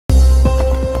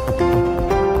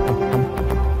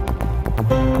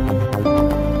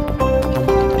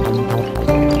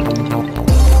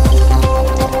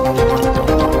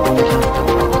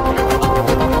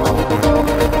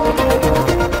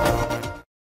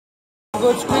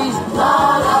good squeeze.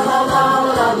 La la la la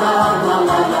la la la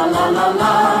la la la la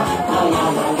la. La la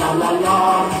la la la la.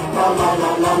 La la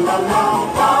la la la la.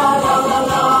 La la la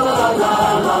la la la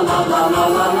la la la la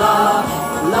la la.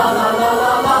 La la la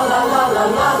la la la la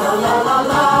la la la la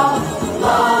la.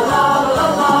 La la la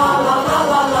la la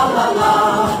la la la la.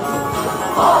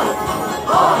 Oi,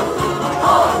 oi,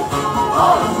 oi,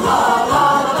 oi. La la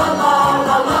la la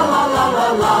la la la la la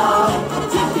la.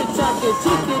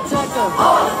 Tiki-taka,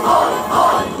 oi, oi,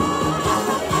 oi.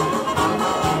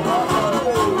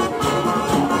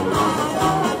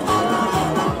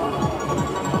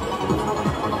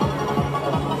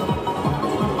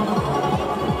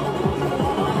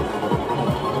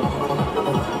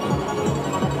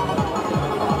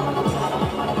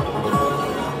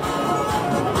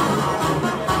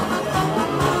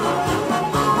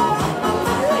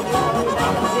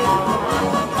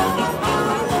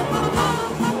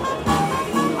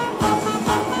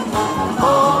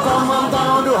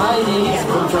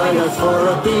 Join us for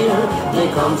a beer. They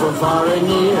come from far and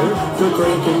near to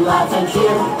drink and laugh and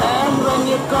cheer. And when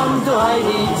you come to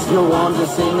Heidi's, you'll want to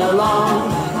sing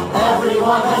along.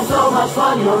 Everyone has so much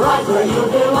fun, you're right where you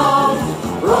belong.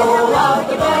 Roll out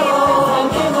the barrel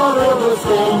and give a real good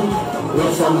spin.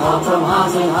 With some help from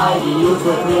Hans and Heidi, you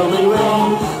could really win.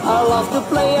 I love to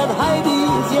play at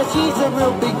Heidi's, yeah, she's a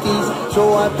real big tease.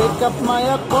 So I pick up my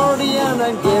accordion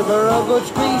and give her a good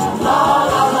squeeze. La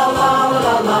la la la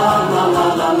la la la la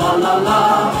la la la la.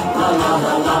 La la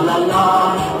la la la la.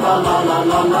 La la la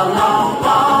la la la.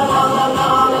 La la la la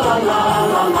la la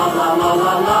la la la la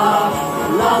la la.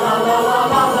 La la la la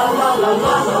la la la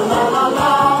la la la la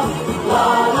la. La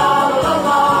la la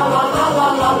la la la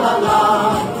la la la.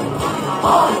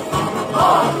 Oi,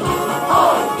 oi,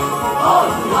 oi, oi.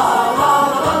 La la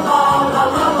la la la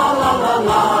la la la la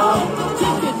la.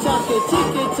 Tiki-taka,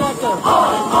 tiki-taka.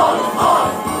 Oi, oi, oi.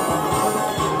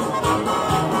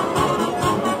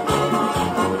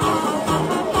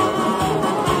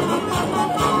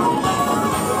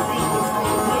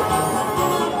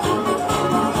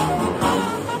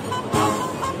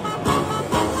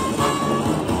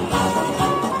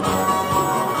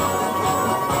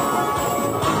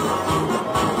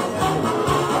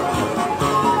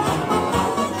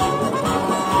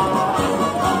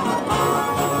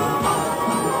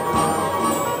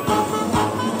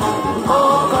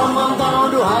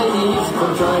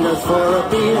 Join us for a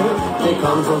beer. They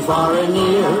come from far and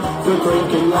near to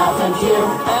drink and laugh and cheer.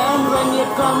 And when you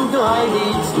come to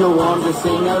Heidi's, you'll want to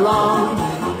sing along.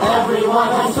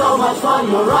 Everyone has so much fun,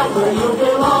 you're right where you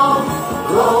belong.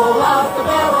 Roll out the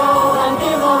barrel and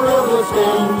give a real good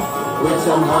spin. With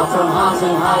some help from Hans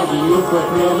and Heidi, you could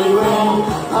really win.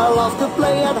 I love to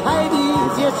play at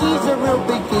Heidi's, yeah, she's a real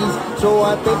big tease. So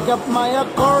I pick up my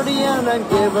accordion and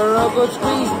give her a good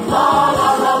squeeze. La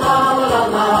la la la la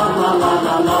la la la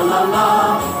la la la la.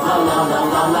 La la la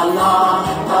la la la.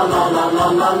 La la la la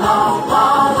la la. La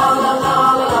la la la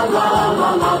la la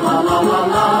la la la la la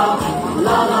la.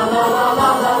 La la la la la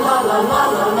la la la la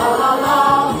la la la la.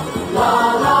 La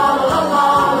la la la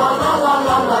la la la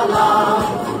la la la.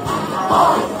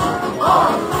 Oi,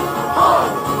 oi, oi,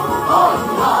 oi.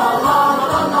 La la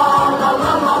la la la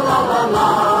la la la la la.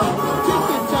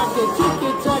 Tiki-taka,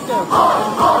 tiki-taka. Oi,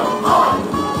 oi, oi.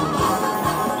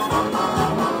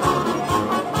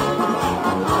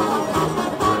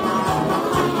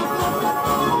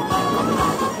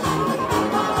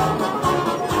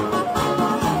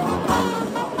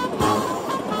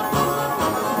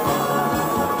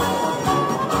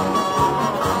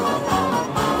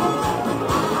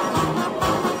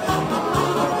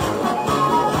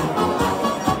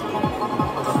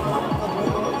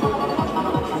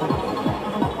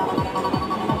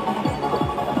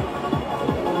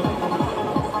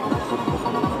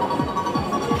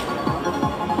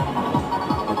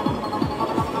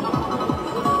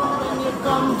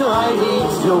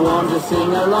 You want to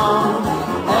sing along.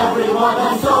 Everyone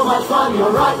has so much fun,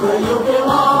 you're right where you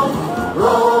belong.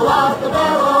 Roll out the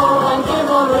barrel and give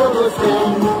a real good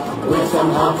spin. With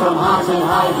some help from Hans and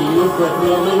Heidi, you could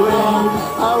really win.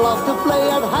 I love to play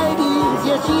at Heidi's,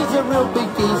 yeah, she's a real big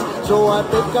tease. So I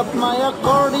pick up my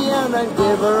accordion and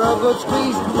give her a good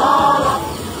squeeze. La la.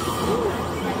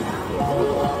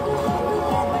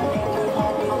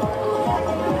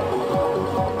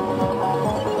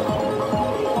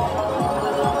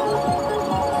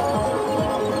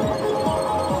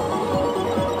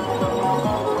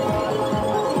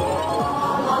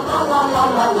 La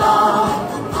la la.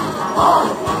 Oi,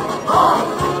 oi,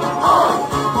 oi,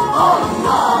 oi.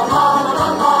 La la la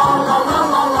la la la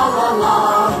la la la la.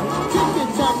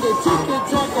 Tiki-taka,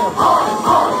 tiki-taka. Oi,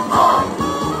 oi, oi.